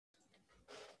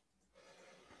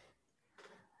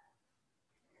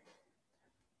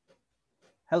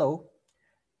Hello,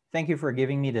 thank you for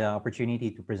giving me the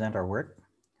opportunity to present our work.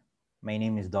 My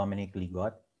name is Dominic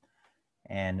Ligot,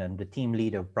 and I'm the team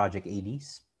lead of Project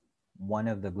AEDES, one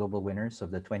of the global winners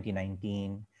of the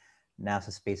 2019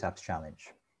 NASA Space Apps Challenge.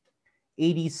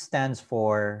 AEDES stands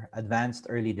for Advanced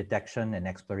Early Detection and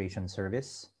Exploration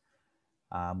Service,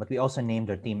 but we also named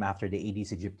our team after the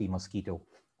Aedes aegypti mosquito,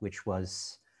 which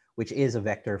is a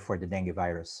vector for the dengue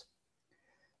virus.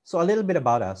 So a little bit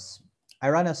about us. I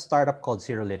run a startup called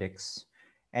Serolytics,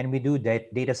 and we do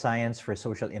data science for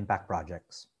social impact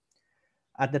projects.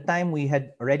 At the time, we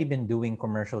had already been doing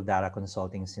commercial data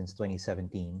consulting since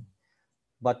 2017,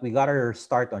 but we got our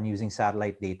start on using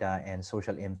satellite data and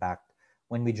social impact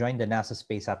when we joined the NASA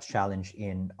Space Apps Challenge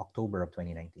in October of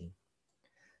 2019.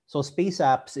 So Space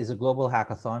Apps is a global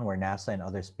hackathon where NASA and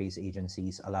other space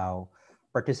agencies allow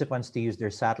participants to use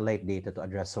their satellite data to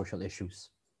address social issues.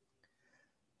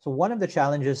 So one of the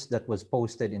challenges that was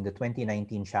posted in the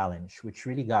 2019 challenge, which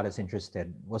really got us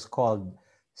interested, was called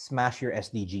Smash Your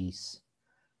SDGs.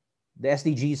 The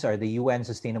SDGs are the UN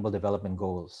Sustainable Development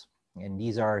Goals, and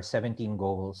these are 17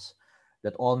 goals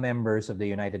that all members of the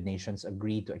United Nations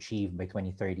agreed to achieve by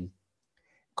 2030. It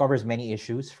covers many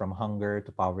issues from hunger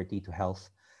to poverty to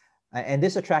health. And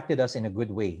this attracted us in a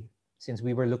good way, since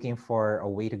we were looking for a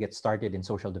way to get started in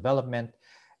social development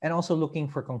and also looking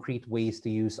for concrete ways to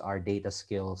use our data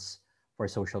skills for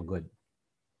social good.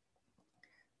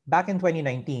 Back in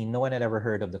 2019, no one had ever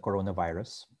heard of the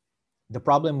coronavirus. The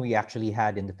problem we actually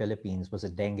had in the Philippines was a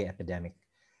dengue epidemic.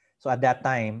 So at that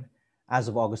time, as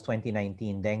of August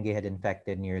 2019, dengue had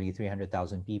infected nearly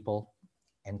 300,000 people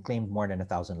and claimed more than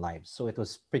 1,000 lives. So it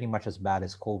was pretty much as bad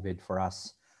as COVID for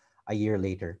us a year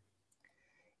later.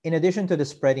 In addition to the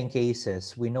spreading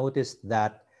cases, we noticed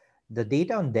that the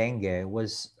data on dengue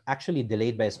was actually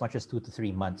delayed by as much as 2 to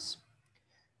 3 months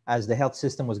as the health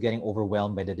system was getting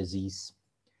overwhelmed by the disease.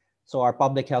 So our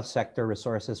public health sector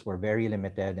resources were very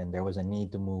limited, and there was a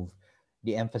need to move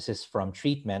the emphasis from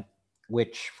treatment,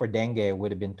 which for dengue would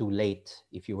have been too late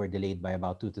if you were delayed by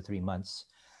about 2 to 3 months,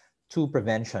 to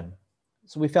prevention.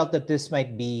 So we felt that this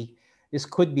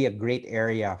could be a great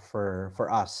area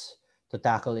for us to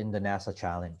tackle in the NASA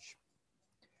challenge.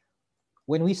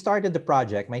 When we started the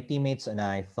project, my teammates and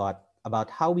I thought about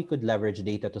how we could leverage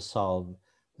data to solve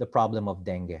the problem of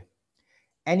dengue.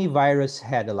 Any virus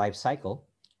had a life cycle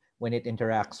when it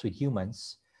interacts with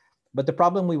humans, but the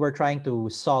problem we were trying to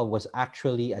solve was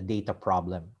actually a data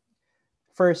problem.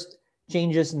 First,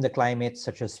 changes in the climate,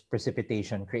 such as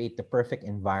precipitation, create the perfect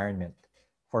environment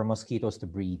for mosquitoes to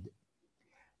breed.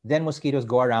 Then mosquitoes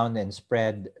go around and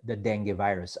spread the dengue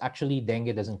virus. Actually,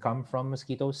 dengue doesn't come from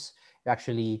mosquitoes. It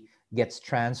actually gets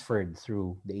transferred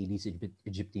through the Aedes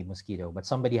aegypti mosquito, but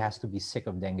somebody has to be sick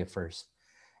of dengue first.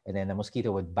 And then the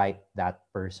mosquito would bite that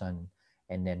person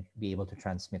and then be able to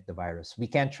transmit the virus. We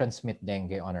can't transmit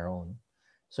dengue on our own.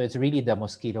 So it's really the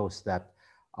mosquitoes that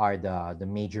are the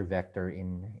major vector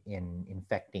in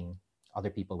infecting other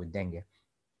people with dengue.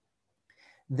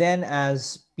 Then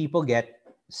as people get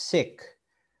sick,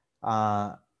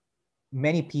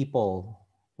 many people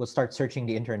will start searching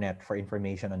the internet for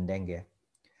information on dengue.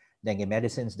 Dengue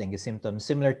medicines, dengue symptoms,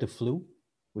 similar to flu,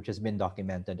 which has been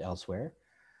documented elsewhere.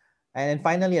 And then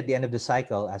finally, at the end of the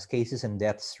cycle, as cases and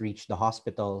deaths reach the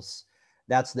hospitals,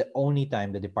 that's the only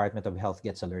time the Department of Health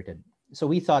gets alerted. So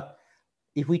we thought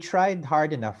if we tried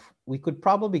hard enough, we could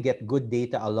probably get good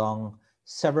data along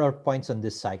several points on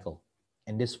this cycle.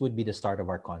 And this would be the start of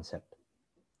our concept.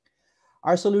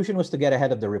 Our solution was to get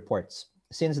ahead of the reports.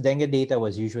 Since dengue data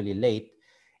was usually late,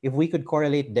 if we could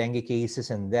correlate dengue cases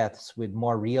and deaths with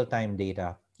more real-time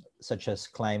data, such as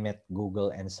climate, Google,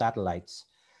 and satellites,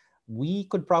 we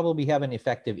could probably have an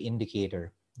effective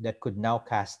indicator that could now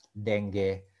cast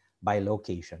dengue by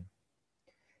location.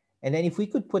 And then if we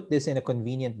could put this in a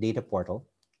convenient data portal,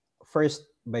 first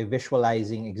by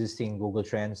visualizing existing Google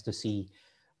Trends to see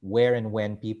where and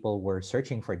when people were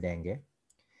searching for dengue,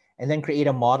 and then create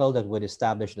a model that would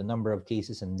establish the number of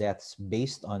cases and deaths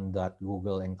based on that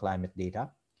Google and climate data,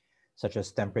 such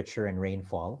as temperature and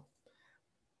rainfall,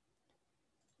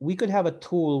 we could have a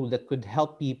tool that could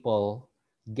help people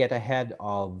get ahead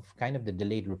of kind of the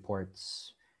delayed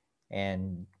reports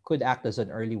and could act as an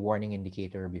early warning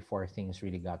indicator before things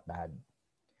really got bad.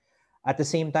 At the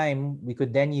same time, we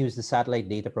could then use the satellite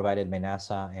data provided by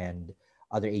NASA and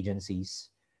other agencies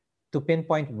to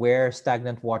pinpoint where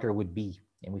stagnant water would be.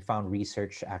 And we found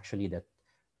research actually that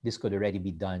this could already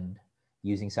be done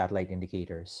using satellite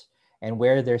indicators. And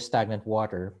where there's stagnant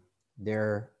water,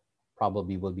 there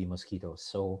probably will be mosquitoes.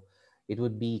 So it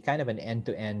would be kind of an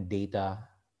end-to-end data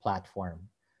platform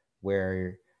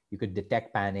where you could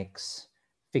detect panics,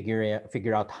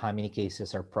 figure out how many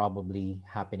cases are probably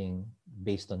happening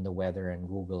based on the weather and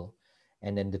Google,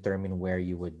 and then determine where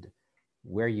you would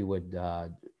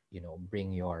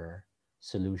bring your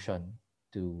solution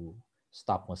to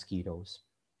stop mosquitoes.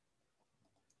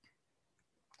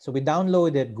 So we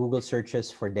downloaded Google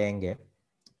searches for dengue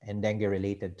and dengue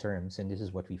related terms, and this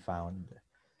is what we found.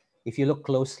 If you look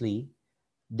closely,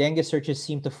 dengue searches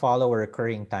seem to follow a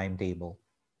recurring timetable.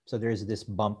 So there's this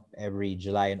bump every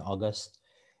July and August,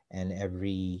 and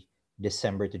every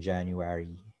December to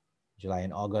January. July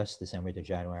and August, December to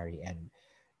January, and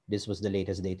this was the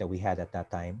latest data we had at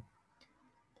that time.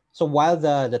 So while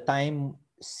the time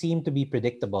seemed to be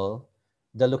predictable,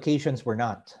 the locations were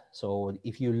not. So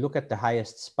if you look at the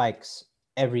highest spikes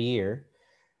every year,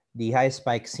 the highest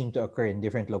spikes seem to occur in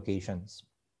different locations.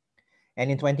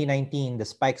 And in 2019, the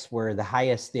spikes were the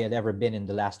highest they had ever been in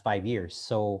the last 5 years.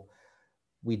 So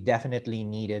we definitely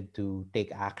needed to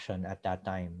take action at that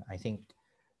time. I think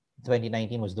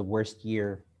 2019 was the worst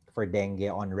year for dengue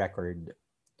on record.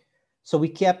 So we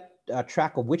kept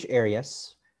track of which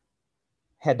areas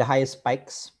had the highest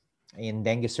spikes in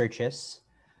dengue searches.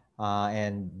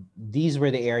 And these were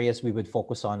the areas we would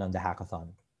focus on the hackathon.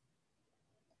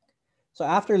 So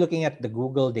after looking at the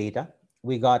Google data,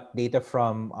 we got data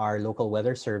from our local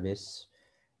weather service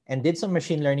and did some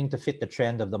machine learning to fit the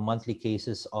trend of the monthly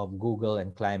cases of Google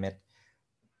and climate.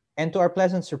 And to our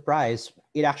pleasant surprise,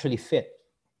 it actually fit.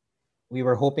 We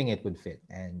were hoping it would fit.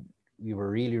 And we were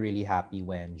really, really happy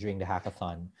when during the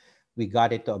hackathon, we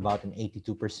got it to about an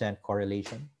 82%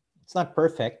 correlation. It's not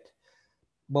perfect,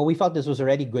 but we felt this was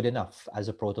already good enough as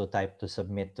a prototype to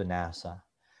submit to NASA.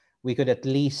 We could at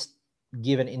least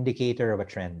give an indicator of a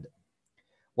trend.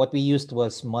 What we used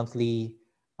was monthly,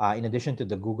 in addition to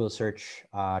the Google search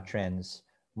trends,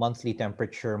 monthly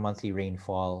temperature, monthly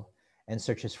rainfall, and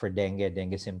searches for dengue,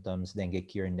 dengue symptoms, dengue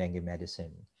cure, and dengue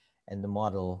medicine. And the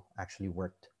model actually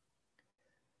worked.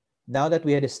 Now that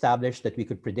we had established that we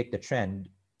could predict the trend,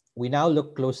 we now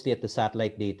look closely at the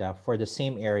satellite data for the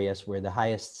same areas where the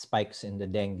highest spikes in the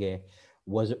dengue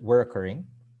were occurring.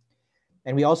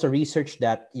 And we also researched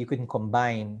that you can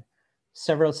combine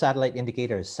several satellite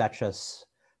indicators such as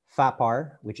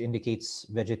FAPAR, which indicates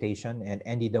vegetation, and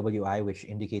NDWI, which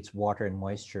indicates water and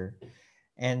moisture.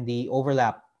 And the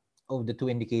overlap of the two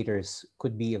indicators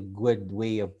could be a good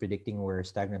way of predicting where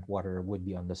stagnant water would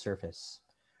be on the surface.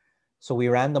 So we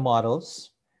ran the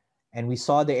models and we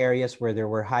saw the areas where there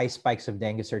were high spikes of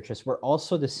dengue searches were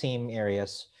also the same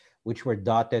areas which were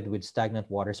dotted with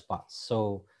stagnant water spots.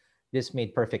 So this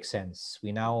made perfect sense.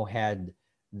 We now had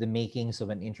the makings of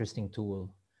an interesting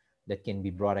tool that can be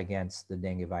brought against the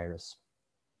dengue virus.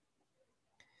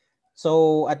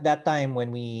 So at that time,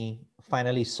 when we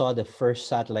finally saw the first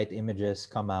satellite images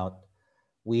come out,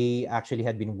 we actually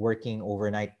had been working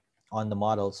overnight on the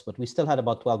models, but we still had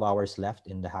about 12 hours left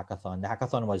in the hackathon. The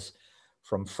hackathon was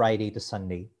from Friday to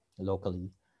Sunday locally.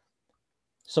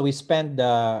 So we spent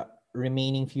the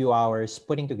remaining few hours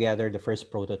putting together the first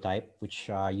prototype, which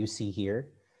you see here.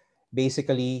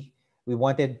 Basically, we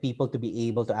wanted people to be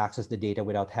able to access the data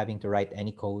without having to write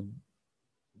any code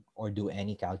or do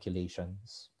any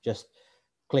calculations. Just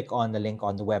click on the link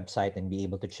on the website and be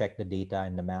able to check the data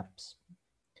and the maps.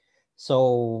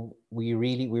 So we're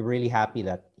really happy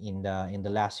that in the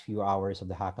last few hours of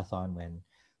the hackathon, when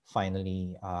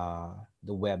finally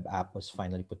the web app was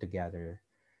finally put together,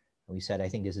 we said, I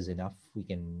think this is enough. We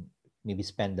can maybe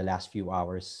spend the last few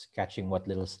hours catching what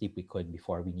little sleep we could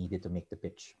before we needed to make the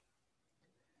pitch.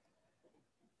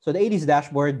 So the AEDES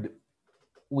dashboard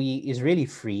is really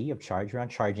free of charge. We're not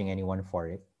charging anyone for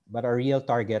it. But our real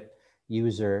target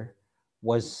user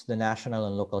was the national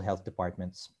and local health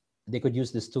departments. They could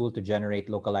use this tool to generate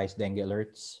localized dengue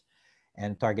alerts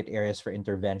and target areas for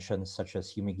interventions such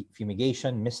as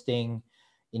fumigation, misting,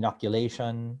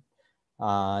 inoculation.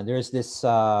 There's this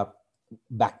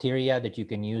bacteria that you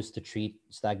can use to treat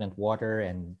stagnant water,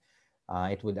 and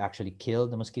it would actually kill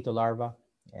the mosquito larva.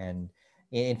 And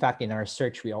in fact, in our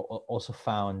search, we also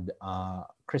found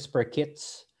CRISPR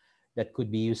kits that could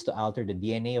be used to alter the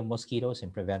DNA of mosquitoes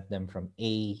and prevent them from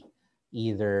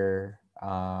either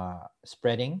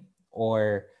spreading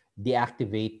or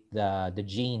deactivate the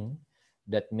gene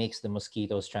that makes the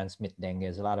mosquitoes transmit dengue.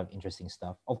 There's a lot of interesting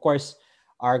stuff. Of course,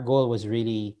 our goal was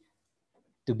really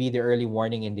to be the early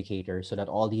warning indicator so that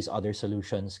all these other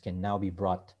solutions can now be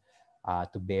brought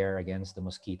to bear against the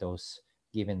mosquitoes,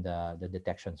 given the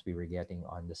detections we were getting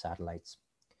on the satellites.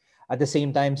 At the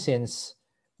same time, since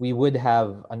we would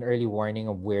have an early warning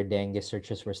of where dengue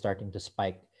searches were starting to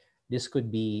spike, this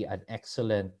could be an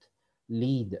excellent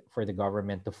lead for the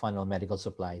government to funnel medical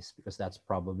supplies, because that's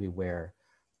probably where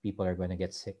people are going to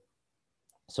get sick.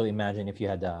 So imagine if you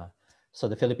had so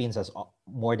the Philippines has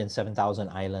more than 7,000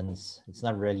 islands. It's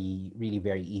not really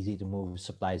very easy to move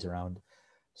supplies around.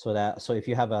 So if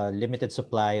you have a limited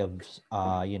supply of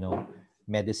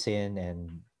medicine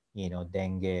and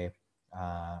dengue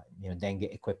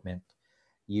equipment,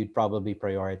 you'd probably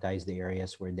prioritize the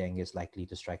areas where dengue is likely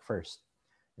to strike first.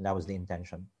 And that was the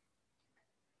intention.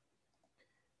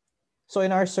 So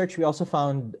in our search, we also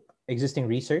found existing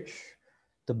research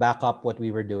to back up what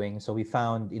we were doing. So we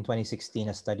found in 2016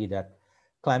 a study that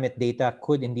climate data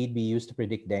could indeed be used to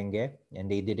predict dengue, and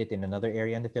they did it in another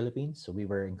area in the Philippines. So we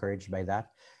were encouraged by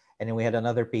that. And then we had found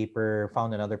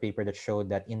another paper that showed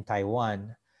that in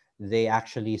Taiwan, they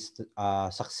actually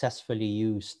successfully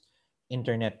used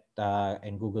internet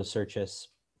and Google searches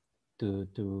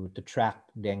to track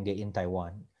dengue in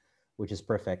Taiwan, which is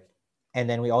perfect. And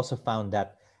then we also found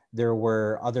that there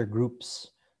were other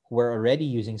groups who were already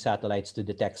using satellites to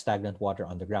detect stagnant water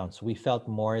on the ground. So we felt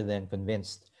more than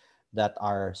convinced that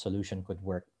our solution could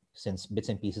work since bits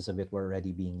and pieces of it were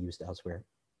already being used elsewhere.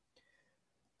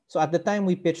 So at the time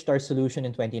we pitched our solution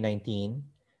in 2019,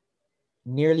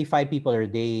 nearly 5 people a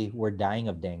day were dying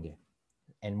of dengue,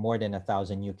 and more than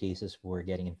 1,000 new cases were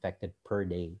getting infected per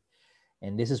day.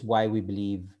 And this is why we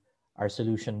believe our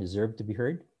solution deserved to be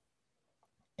heard.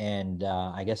 And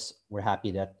I guess we're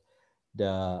happy that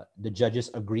the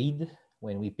judges agreed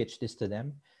when we pitched this to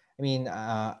them. I mean,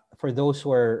 for those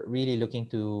who are really looking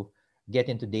to get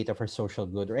into data for social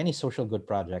good or any social good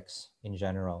projects in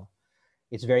general,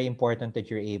 it's very important that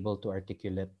you're able to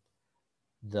articulate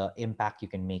the impact you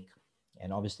can make.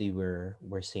 And obviously, we're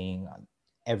saying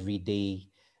every day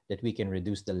that we can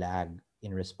reduce the lag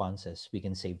in responses, we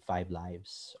can save 5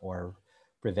 lives or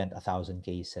prevent 1,000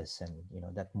 cases,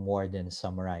 and that more than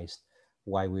summarized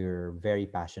why we're very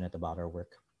passionate about our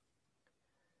work.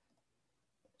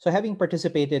 So, having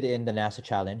participated in the NASA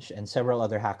Challenge and several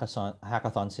other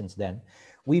hackathons since then,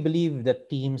 we believe that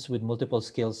teams with multiple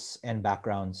skills and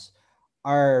backgrounds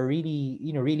are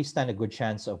really stand a good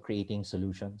chance of creating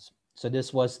solutions. So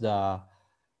this was the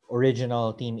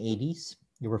original team AEDES.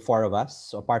 There were 4 of us.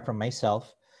 So apart from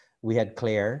myself, we had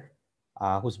Claire,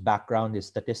 whose background is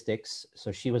statistics.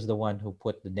 So she was the one who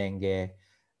put the dengue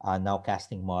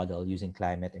nowcasting model using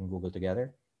climate and Google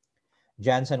together.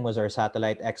 Jansen was our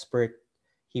satellite expert.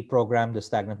 He programmed the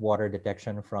stagnant water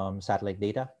detection from satellite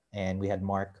data. And we had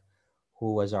Mark,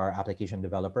 who was our application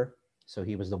developer. So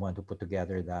he was the one who put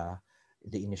together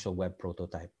the initial web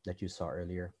prototype that you saw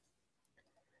earlier.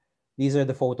 These are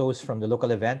the photos from the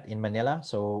local event in Manila.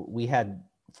 So we had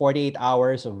 48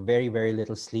 hours of very, very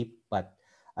little sleep, but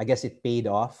I guess it paid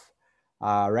off.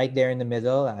 Right there in the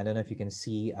middle, I don't know if you can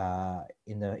see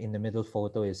in the middle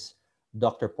photo is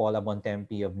Dr. Paula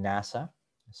Bontempi of NASA.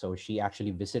 So she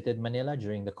actually visited Manila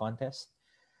during the contest.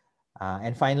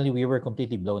 And finally, we were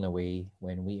completely blown away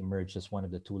when we emerged as one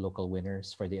of the 2 local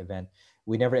winners for the event.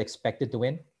 We never expected to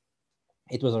win.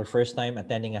 It was our first time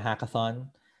attending a hackathon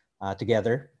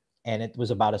together, and it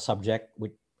was about a subject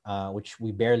which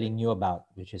we barely knew about,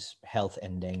 which is health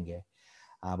and dengue.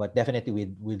 But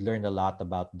definitely, we'd learned a lot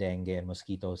about dengue and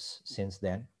mosquitoes since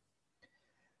then.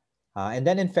 And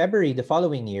then in February the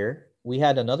following year, we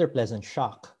had another pleasant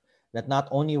shock that not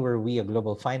only were we a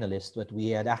global finalist, but we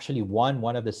had actually won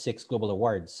one of the 6 global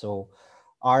awards. So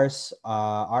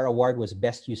our award was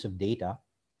Best Use of Data,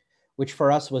 which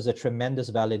for us was a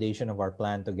tremendous validation of our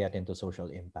plan to get into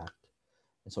social impact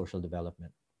and social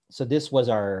development. So this was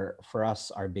for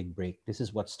us, our big break. This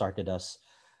is what started us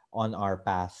on our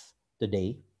path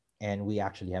today, and we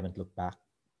actually haven't looked back.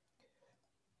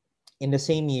 In the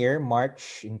same year,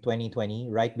 March in 2020,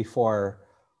 right before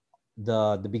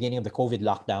the beginning of the COVID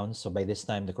lockdown, so by this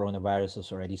time the coronavirus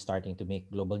was already starting to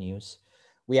make global news,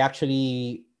 we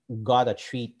actually got a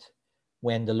treat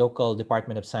when the local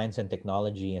Department of Science and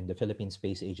Technology and the Philippine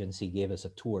Space Agency gave us a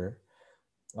tour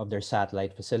of their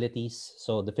satellite facilities.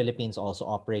 So the Philippines also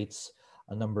operates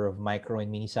a number of micro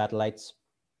and mini satellites.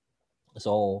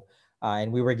 So,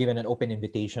 and we were given an open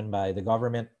invitation by the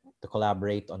government to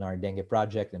collaborate on our dengue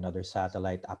project and other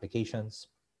satellite applications.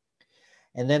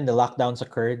 And then the lockdowns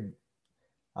occurred,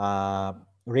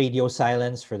 radio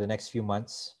silence for the next few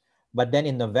months. But then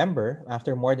in November,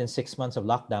 after more than 6 months of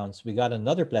lockdowns, we got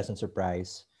another pleasant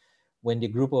surprise when the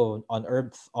Group on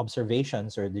Earth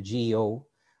Observations, or the GEO,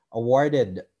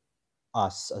 awarded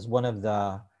us as one of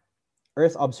the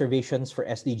Earth Observations for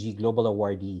SDG Global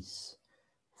awardees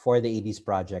for the AEDES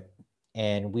project.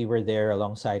 And we were there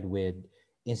alongside with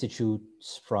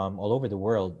institutes from all over the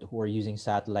world who are using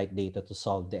satellite data to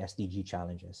solve the SDG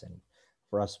challenges. And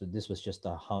for us, this was just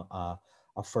a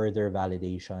further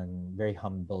validation, very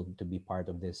humbled to be part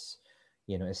of this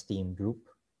esteemed group.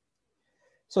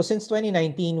 So since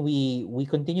 2019, we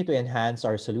continue to enhance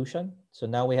our solution. So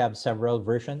now we have several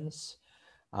versions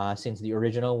since the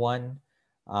original one.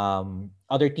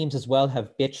 Other teams as well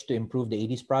have pitched to improve the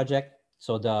AEDES project.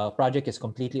 So the project is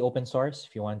completely open source.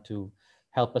 If you want to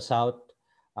help us out,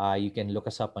 you can look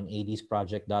us up on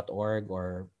aedesproject.org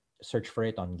or search for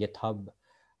it on GitHub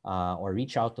or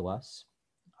reach out to us.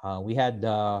 We had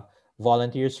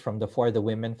volunteers from the For the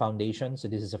Women Foundation. So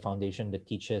this is a foundation that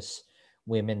teaches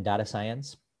women data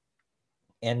science.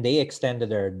 And they extended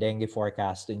their dengue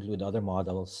forecast to include other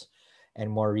models and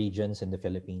more regions in the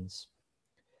Philippines.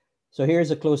 So here's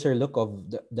a closer look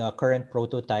of the current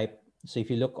prototype. So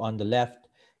if you look on the left,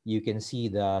 you can see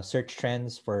the search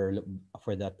trends for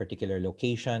that particular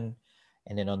location.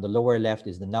 And then on the lower left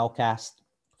is the nowcast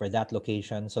for that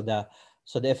location. So the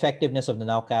effectiveness of the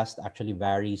nowcast actually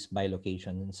varies by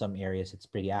location. In some areas, it's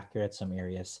pretty accurate. Some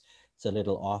areas, it's a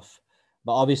little off.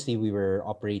 But obviously, we were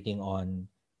operating on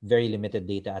very limited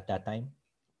data at that time.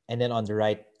 And then on the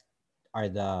right are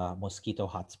the mosquito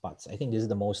hotspots. I think this is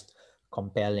the most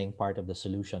compelling part of the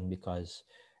solution because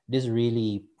this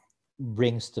really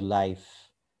brings to life,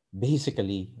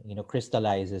 basically,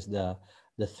 crystallizes the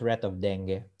threat of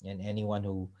dengue. And anyone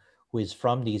who is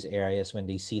from these areas, when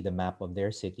they see the map of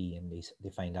their city and they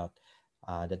find out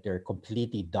that they're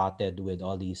completely dotted with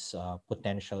all these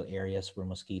potential areas where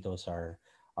mosquitoes are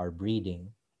breeding,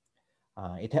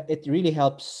 it really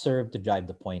helps serve to drive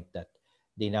the point that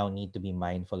they now need to be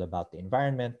mindful about the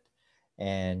environment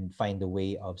and find a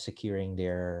way of securing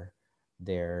their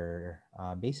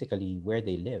basically where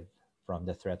they live from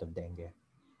the threat of dengue.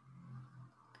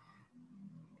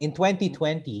 In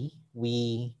 2020,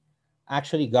 we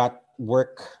actually got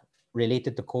work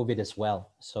related to COVID as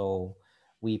well. So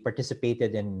we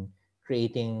participated in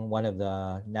creating one of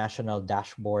the national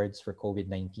dashboards for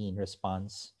COVID-19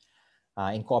 response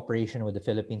in cooperation with the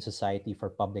Philippine Society for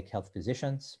Public Health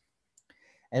Physicians.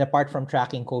 And apart from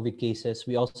tracking COVID cases,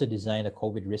 we also designed a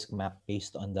COVID risk map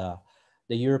based on the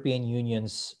European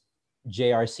Union's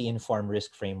JRC Informed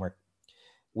Risk Framework,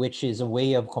 which is a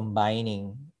way of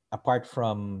combining, apart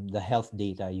from the health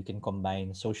data, you can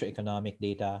combine socioeconomic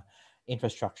data,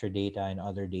 infrastructure data, and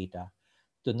other data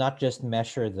to not just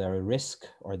measure the risk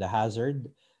or the hazard,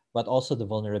 but also the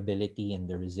vulnerability and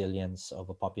the resilience of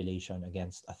a population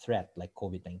against a threat like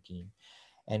COVID-19.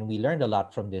 And we learned a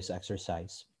lot from this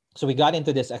exercise. So we got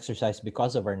into this exercise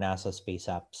because of our NASA Space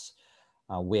Apps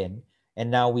win. And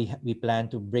now we plan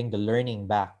to bring the learning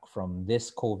back from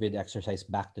this COVID exercise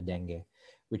back to dengue,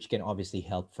 which can obviously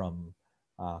help from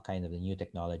kind of the new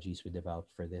technologies we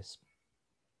developed for this.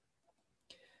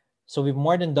 So we've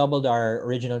more than doubled our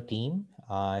original team.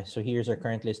 So here's our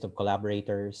current list of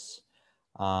collaborators.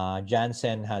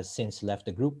 Jansen has since left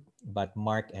the group, but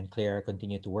Mark and Claire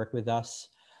continue to work with us.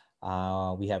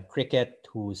 We have Cricket,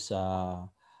 who's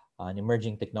an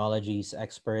emerging technologies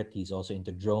expert. He's also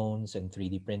into drones and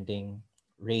 3D printing.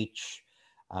 Rach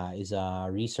is a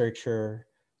researcher,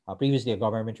 previously a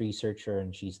government researcher,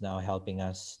 and she's now helping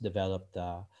us develop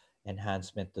the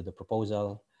enhancement to the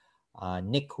proposal.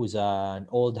 Nick, who's an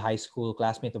old high school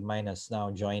classmate of mine, has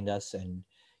now joined us, and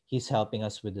he's helping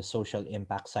us with the social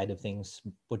impact side of things,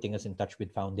 putting us in touch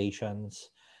with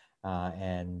foundations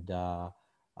and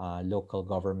local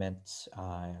governments,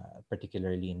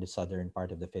 particularly in the southern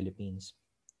part of the Philippines.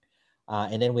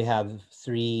 And then we have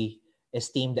three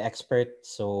esteemed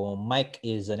experts. So Mike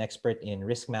is an expert in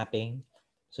risk mapping.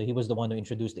 So he was the one who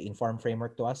introduced the Inform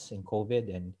framework to us in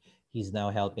COVID, and he's now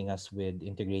helping us with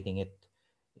integrating it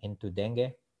into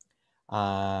dengue.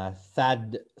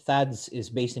 Thad's is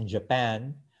based in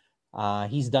Japan.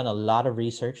 He's done a lot of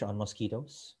research on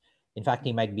mosquitoes. In fact,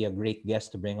 he might be a great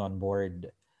guest to bring on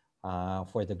board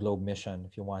for the Globe mission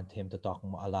if you want him to talk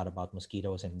a lot about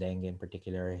mosquitoes and dengue in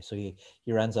particular. So he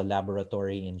runs a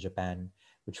laboratory in Japan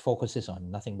which focuses on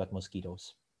nothing but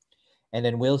mosquitoes. And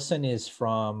then Wilson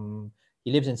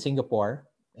he lives in Singapore,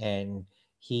 and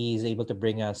he's able to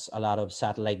bring us a lot of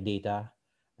satellite data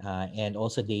and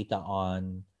also data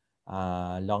on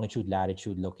longitude,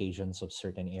 latitude locations of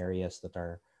certain areas that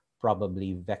are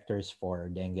probably vectors for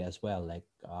dengue as well, like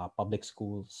public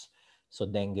schools. So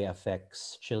dengue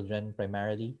affects children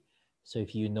primarily. So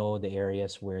if you know the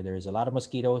areas where there's a lot of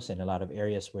mosquitoes and a lot of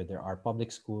areas where there are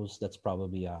public schools, that's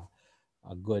probably a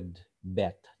good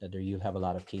bet that you'll have a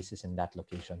lot of cases in that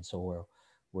location. So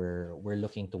we're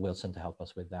looking to Wilson to help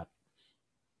us with that.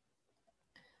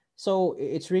 So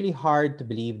it's really hard to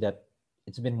believe that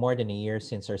it's been more than a year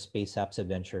since our Space Apps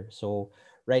adventure. So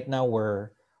right now we're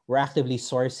actively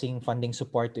sourcing funding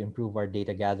support to improve our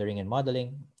data gathering and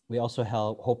modeling. We also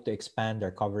hope to expand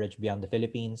our coverage beyond the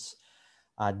Philippines.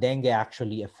 Dengue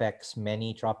actually affects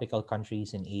many tropical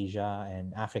countries in Asia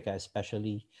and Africa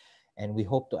especially, and we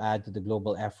hope to add to the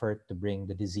global effort to bring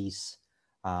the disease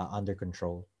under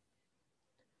control.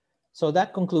 So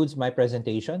that concludes my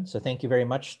presentation. So thank you very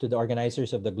much to the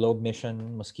organizers of the Globe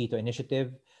Mission Mosquito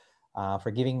Initiative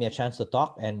for giving me a chance to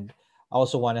talk. And I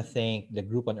also want to thank the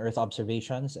Group on Earth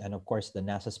Observations and, of course, the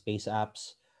NASA Space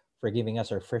Apps for giving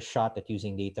us our first shot at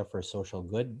using data for social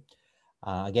good.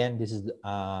 Again,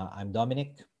 I'm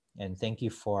Dominic, and thank you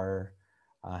for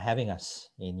having us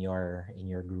in your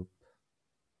group.